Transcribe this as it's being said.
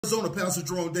Arizona, Pastor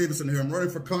Jerone Davison here. I'm running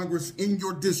for Congress in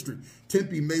your district,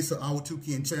 Tempe, Mesa,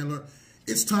 Ahwatukee, and Chandler.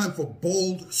 It's time for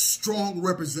bold, strong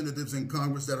representatives in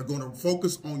Congress that are going to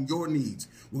focus on your needs.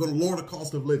 We're going to lower the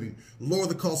cost of living, lower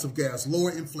the cost of gas, lower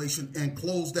inflation, and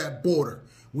close that border.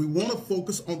 We want to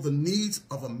focus on the needs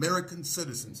of American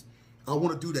citizens. I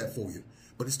want to do that for you.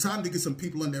 But it's time to get some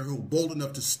people in there who are bold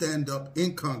enough to stand up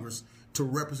in Congress to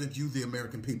represent you, the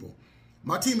American people.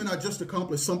 My team and I just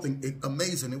accomplished something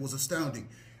amazing. It was astounding.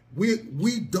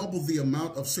 We doubled the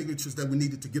amount of signatures that we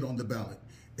needed to get on the ballot.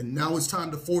 And now it's time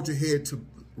to forge ahead to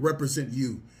represent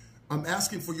you. I'm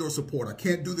asking for your support. I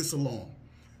can't do this alone.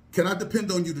 Can I depend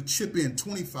on you to chip in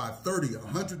 $25, $30,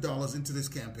 $100 into this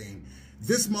campaign?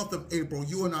 This month of April,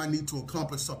 you and I need to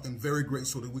accomplish something very great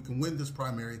so that we can win this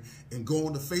primary and go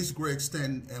on to face Greg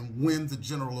Stanton and win the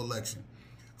general election.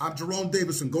 I'm Jerone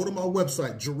Davison. Go to my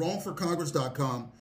website, JeroneForCongress.com.